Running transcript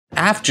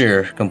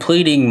After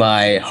completing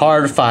my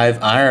Hard 5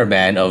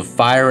 Ironman of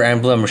Fire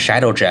Emblem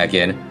Shadow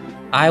Dragon,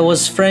 I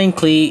was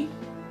frankly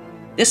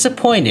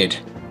disappointed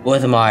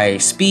with my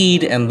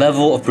speed and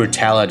level of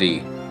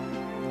brutality.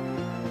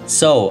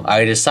 So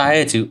I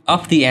decided to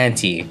up the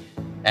ante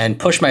and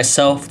push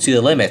myself to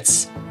the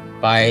limits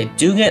by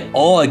doing it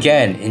all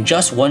again in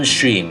just one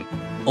stream,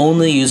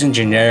 only using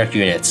generic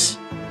units.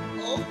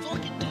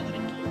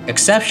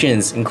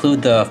 Exceptions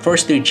include the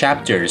first 3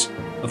 chapters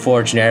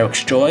before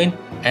generics join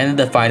and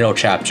the final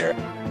chapter.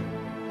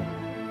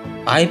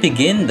 I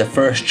begin the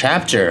first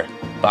chapter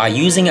by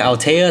using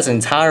Altea's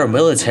entire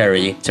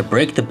military to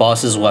break the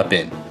boss's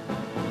weapon.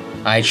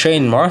 I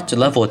train Marth to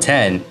level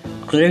 10,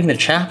 clearing the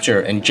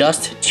chapter in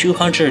just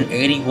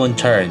 281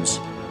 turns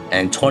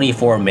and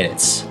 24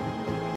 minutes.